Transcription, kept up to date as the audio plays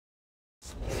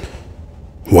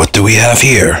What do we have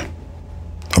here?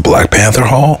 A Black Panther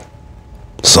haul?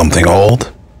 Something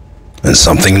old and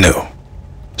something new.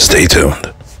 Stay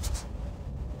tuned.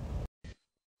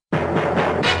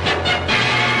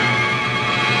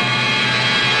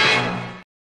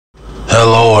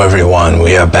 Hello everyone,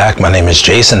 we are back. My name is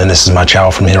Jason and this is my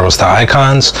channel From Heroes to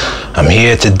Icons. I'm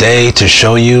here today to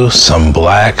show you some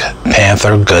Black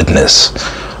Panther goodness.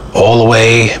 All the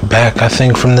way back, I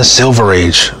think, from the Silver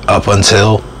Age up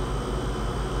until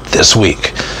this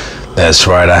week. That's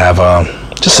right, I have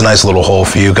just a nice little haul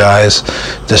for you guys,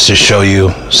 just to show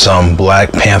you some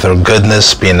Black Panther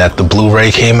goodness. Being that the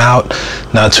Blu-ray came out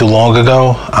not too long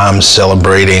ago, I'm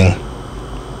celebrating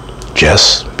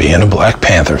just being a Black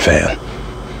Panther fan.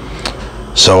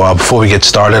 So before we get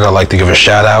started, I'd like to give a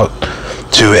shout out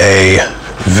to a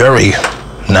very,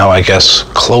 now I guess,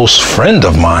 close friend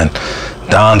of mine,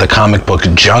 Don the Comic Book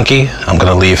Junkie. I'm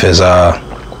going to leave his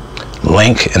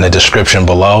link in the description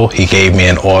below. He gave me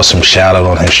an awesome shout out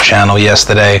on his channel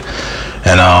yesterday,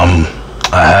 and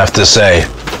I have to say,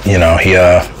 you know, he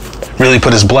really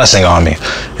put his blessing on me,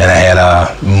 and I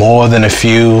had more than a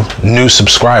few new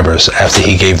subscribers after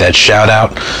he gave that shout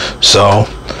out. So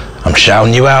I'm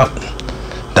shouting you out,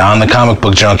 Don the Comic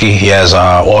Book Junkie. He has an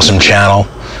awesome channel.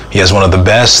 He has one of the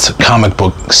best comic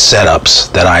book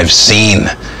setups that I've seen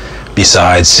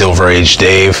besides Silver Age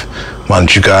Dave. Why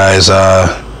don't you guys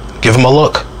give him a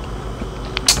look?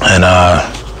 And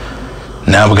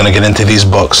now we're gonna get into these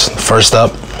books. First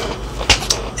up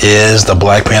is the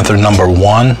Black Panther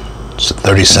 #1. It's a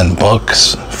 30-cent book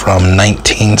from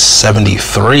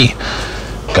 1973.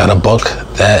 Got a book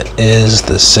that is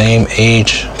the same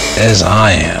age as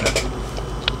I am,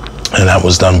 and that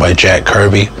was done by Jack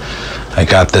Kirby. I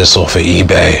got this off of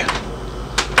eBay,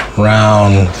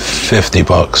 around 50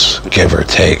 bucks, give or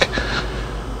take.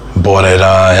 Bought it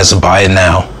as a buy it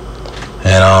now.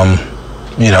 And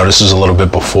you know, this is a little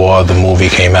bit before the movie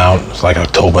came out. It's like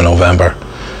October, November.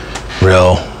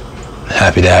 Real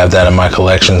happy to have that in my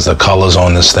collections. The colors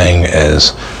on this thing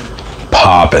is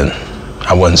popping.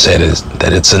 I wouldn't say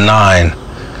that it's a 9,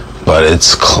 but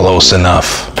it's close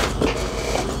enough.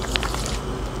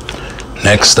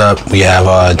 Next up, we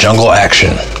have Jungle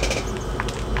Action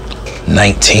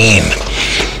 19.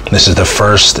 This is the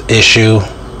first issue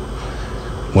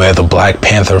where the Black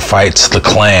Panther fights the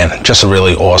Klan. Just a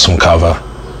really awesome cover.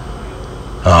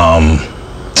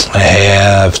 I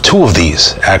have 2 of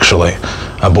these, actually.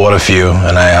 I bought a few,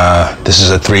 and this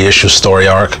is a 3-issue story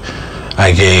arc.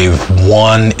 I gave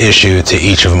 1 issue to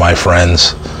each of my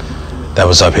friends that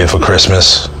was up here for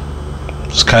Christmas.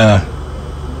 It's kind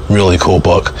of really cool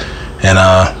book. And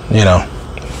you know,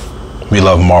 we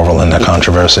love Marvel and their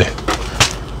controversy.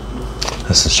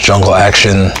 This is Jungle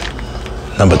Action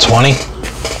 #20.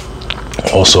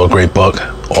 Also a great book,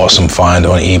 awesome find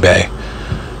on eBay.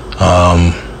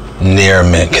 Near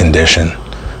mint condition,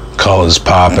 colors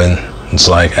popping. It's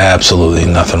like absolutely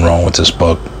nothing wrong with this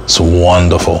book. It's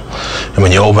wonderful. And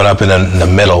when you open up in the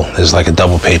middle, there's like a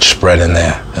double-page spread in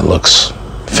there. It looks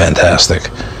fantastic.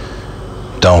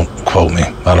 Don't quote me,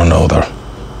 I don't know the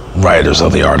writers or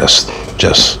the artist.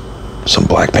 Just some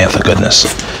Black Panther goodness.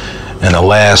 And the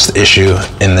last issue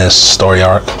in this story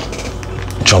arc,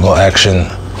 Jungle Action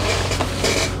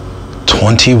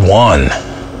 21,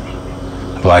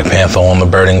 Black Panther on the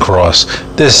Burning Cross.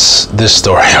 This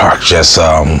story arc just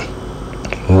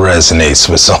resonates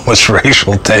with so much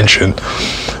racial tension,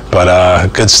 but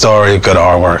good story, good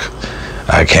artwork.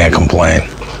 I can't complain.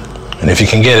 And if you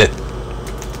can get it,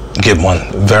 get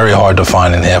one. Very hard to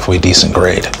find in halfway decent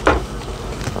grade.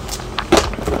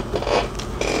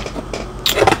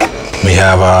 We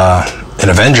have an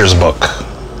Avengers book,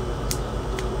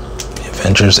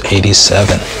 Avengers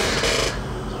 87.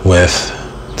 With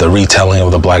the retelling of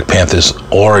the Black Panther's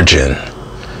origin.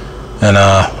 An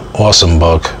awesome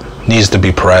book. Needs to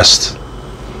be pressed,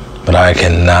 but I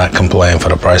cannot complain for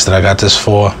the price that I got this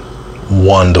for.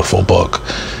 Wonderful book.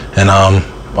 And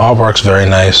artwork's very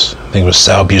nice. I think it was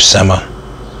Sal Buscema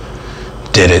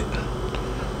did it.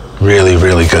 Really,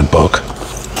 really good book.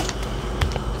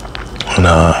 And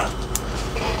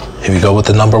here we go with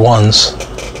the #1s.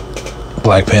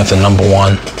 Black Panther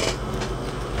 #1.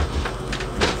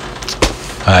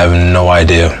 I have no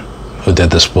idea who did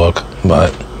this book,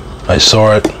 but I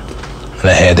saw it and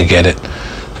I had to get it.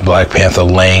 Black Panther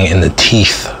laying in the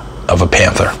teeth of a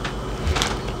panther.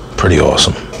 Pretty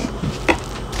awesome.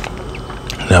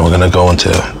 Now we're gonna go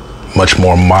into much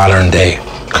more modern day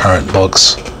current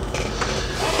books.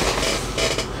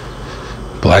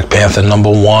 Black Panther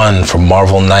 #1 from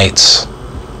Marvel Knights.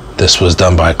 This was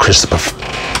done by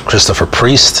Christopher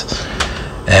Priest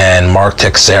and Mark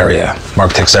Texeira.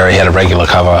 Mark Texeira had a regular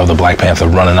cover of the Black Panther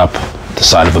running up the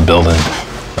side of a building.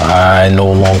 I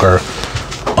no longer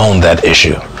own that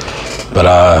issue, but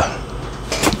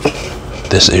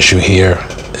this issue here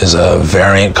is a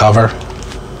variant cover,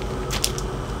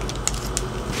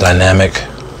 dynamic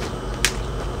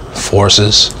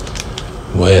forces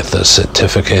with a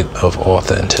certificate of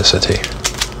authenticity.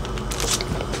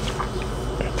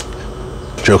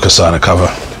 Joe Quesada cover.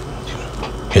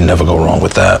 You can never go wrong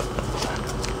with that.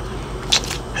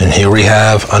 And here we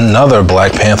have another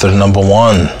Black Panther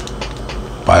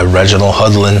 #1 by Reginald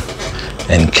Hudlin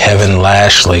and Kevin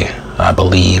Lashley, I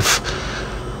believe.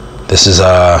 This is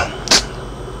the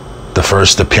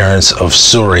first appearance of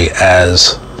Suri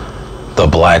as the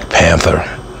Black Panther,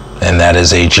 and that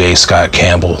is a J. Scott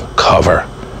Campbell cover.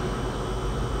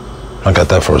 I got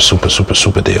that for a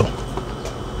super deal.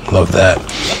 Love that.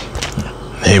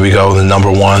 Here we go, the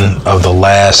 #1 of the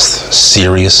last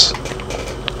series.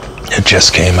 It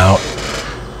just came out.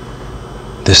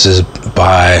 This is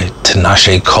by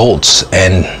Tinashe Coates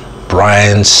and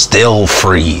Brian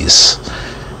Stillfreeze.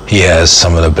 He has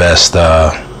some of the best.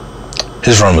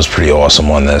 His run was pretty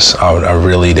awesome on this. I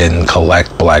really didn't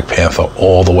collect Black Panther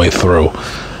all the way through,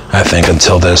 I think,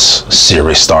 until this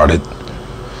series started.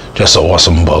 Just an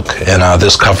awesome book. And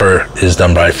this cover is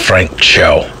done by Frank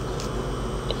Cho.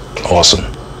 Awesome.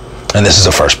 And this is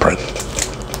a first print.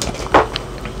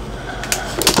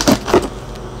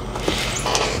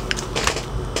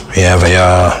 We have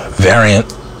a variant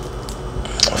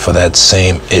for that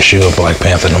same issue of Black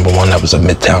Panther #1. That was a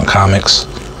Midtown Comics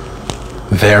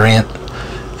variant.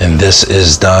 And this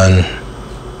is done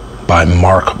by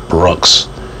Mark Brooks.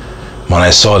 When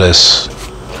I saw this,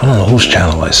 I don't know whose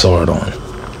channel I saw it on.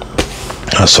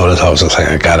 I saw this, I was just like,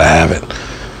 I gotta have it.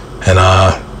 And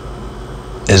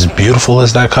as beautiful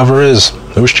as that cover is,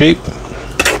 it was cheap.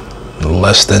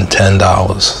 Less than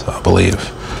 $10, I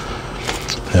believe.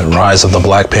 And Rise of the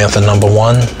Black Panther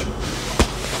 #1,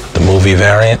 the movie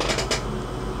variant.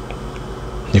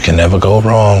 You can never go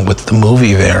wrong with the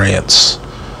movie variants.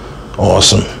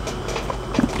 Awesome.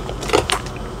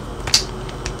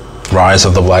 Rise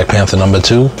of the Black Panther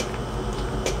 #2,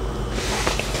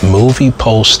 movie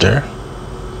poster.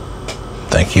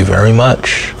 Thank you very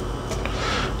much.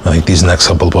 I think these next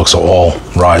couple of books are all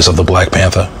Rise of the Black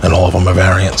Panther, and all of them are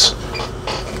variants.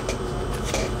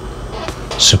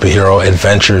 Superhero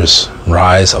Adventures,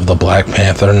 Rise of the Black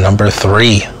Panther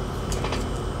 #3.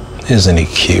 Isn't he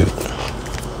cute?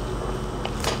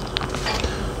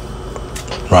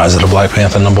 Rise of the Black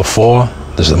Panther #4.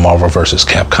 This is the Marvel vs.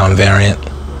 Capcom variant.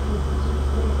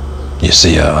 You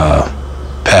see a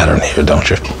pattern here, don't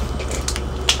you?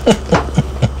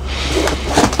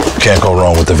 Can't go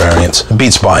wrong with the variants. It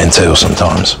beats buying two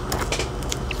sometimes.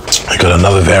 I got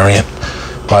another variant,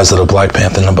 Rise of the Black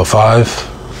Panther #5.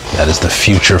 That is the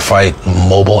Future Fight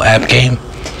mobile app game.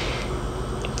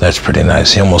 That's pretty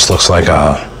nice. He almost looks like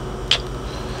a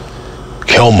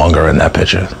Killmonger in that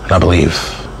picture, I believe.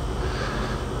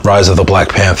 Rise of the Black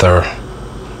Panther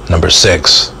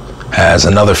 #6 has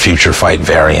another Future Fight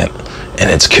variant, and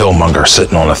it's Killmonger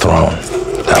sitting on a throne.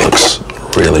 That looks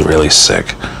really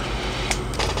sick.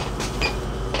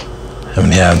 And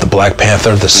we have the Black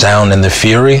Panther, the Sound and the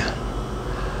Fury.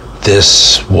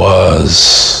 This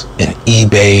was an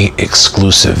eBay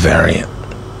exclusive variant.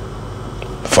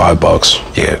 $5.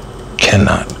 You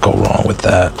cannot go wrong with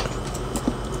that.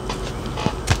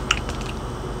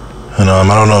 And I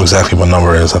don't know exactly what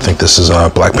number it is. I think this is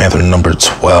Black Panther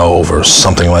 #12 or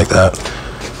something like that.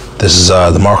 This is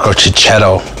the Marco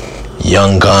Cicchetto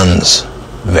Young Guns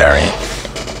variant.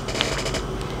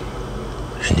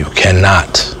 And you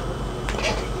cannot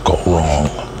go wrong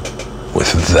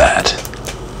with that.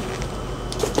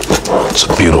 It's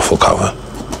a beautiful cover.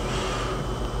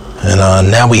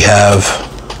 And now we have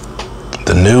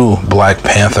the new Black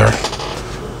Panther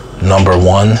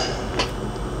 #1.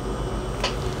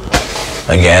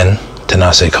 Again,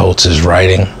 Tinashe Coates is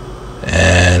writing,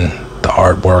 and the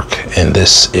artwork in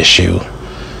this issue,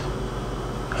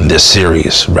 in this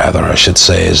series rather I should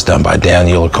say, is done by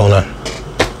Daniel Acuna.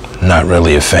 Not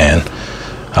really a fan.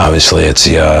 Obviously it's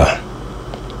the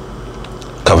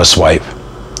cover swipe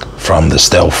from the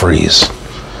Stillfreeze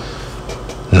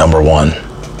 #1.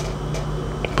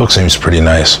 Book seems pretty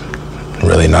nice.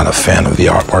 Really not a fan of the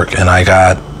artwork, and I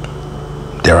got,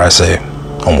 dare I say,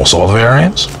 almost all the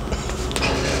variants.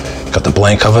 Got the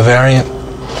blank cover variant.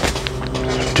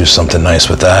 Do something nice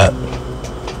with that.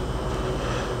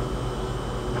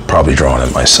 Probably drawing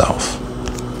it myself.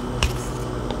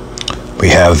 We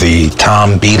have the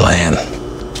Tom Belan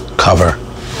cover,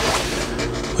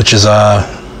 which is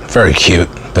very cute,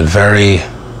 but very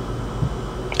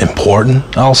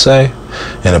important, I'll say,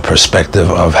 in a perspective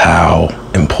of how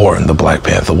important the Black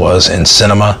Panther was in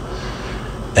cinema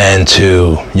and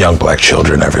to young black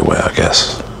children everywhere, I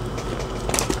guess.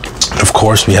 Of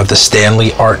course, we have the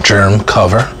Stanley Art Germ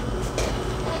cover.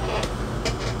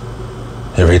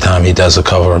 Every time he does a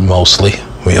cover, mostly,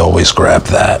 we always grab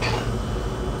that.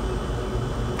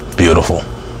 Beautiful,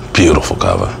 beautiful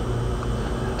cover.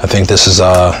 I think this is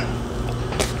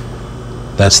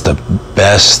that's the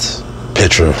best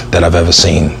picture that I've ever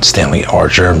seen Stanley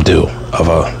Art Germ do of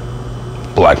a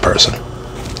black person.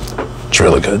 It's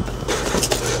really good.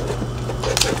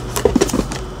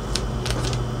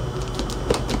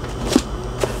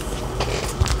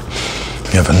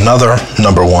 We have another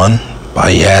 #1 by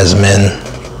Yasmin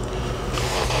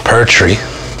Pertry,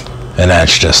 and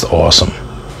that's just awesome.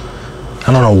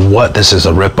 I don't know what this is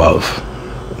a rip of,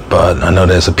 but I know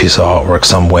there's a piece of artwork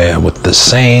somewhere with the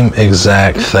same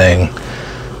exact thing,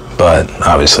 but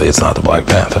obviously it's not the Black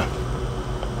Panther.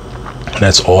 And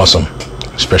that's awesome,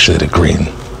 especially the green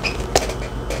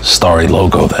starry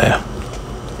logo there.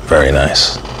 Very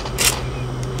nice.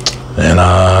 And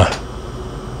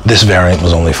this variant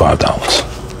was only $5.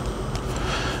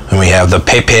 And we have the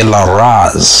Pepe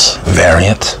Larraz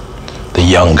variant, the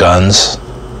Young Guns,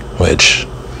 which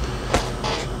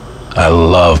I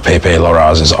love Pepe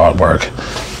Larraz's artwork.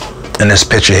 And this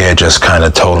picture here just kind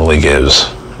of totally gives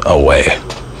away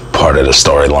part of the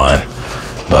storyline.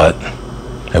 But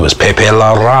it was Pepe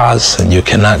Larraz, and you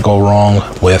cannot go wrong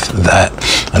with that.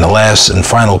 And the last and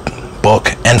final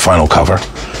book and final cover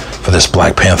for this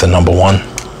Black Panther #1.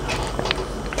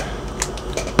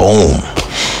 Boom.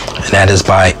 And that is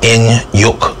by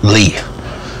In-Yuk Lee.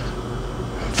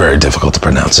 Very difficult to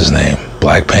pronounce his name.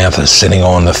 Black Panther sitting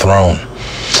on the throne.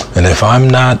 And if I'm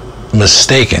not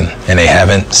mistaken, and they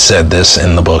haven't said this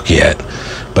in the book yet,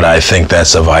 but I think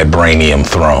that's a vibranium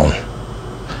throne.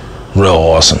 Real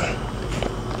awesome.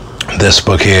 This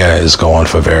book here is going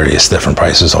for various different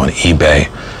prices on eBay,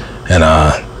 and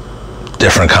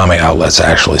different comic outlets are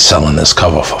actually selling this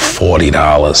cover for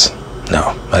 $40.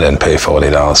 No, I didn't pay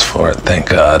 $40 for it, thank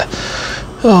God.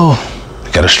 Oh,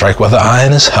 gotta strike while the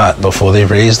iron is hot before they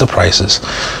raise the prices.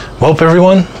 Well,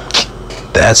 everyone,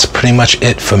 that's pretty much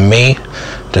it for me.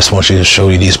 Just want you to show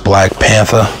you these Black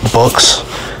Panther books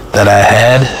that I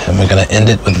had, and we're gonna end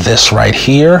it with this right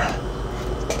here.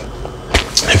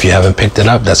 If you haven't picked it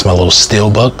up, that's my little steel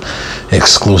book,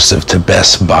 exclusive to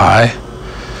Best Buy.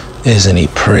 Isn't he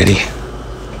pretty?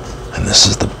 And this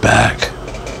is the back.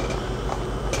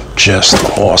 Just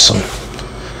awesome.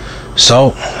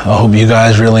 So I hope you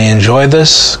guys really enjoyed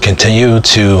this. Continue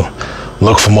to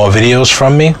look for more videos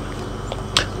from me.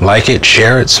 Like it,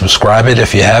 share it, subscribe it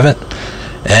if you haven't,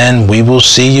 and we will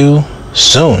see you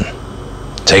soon.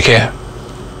 Take care.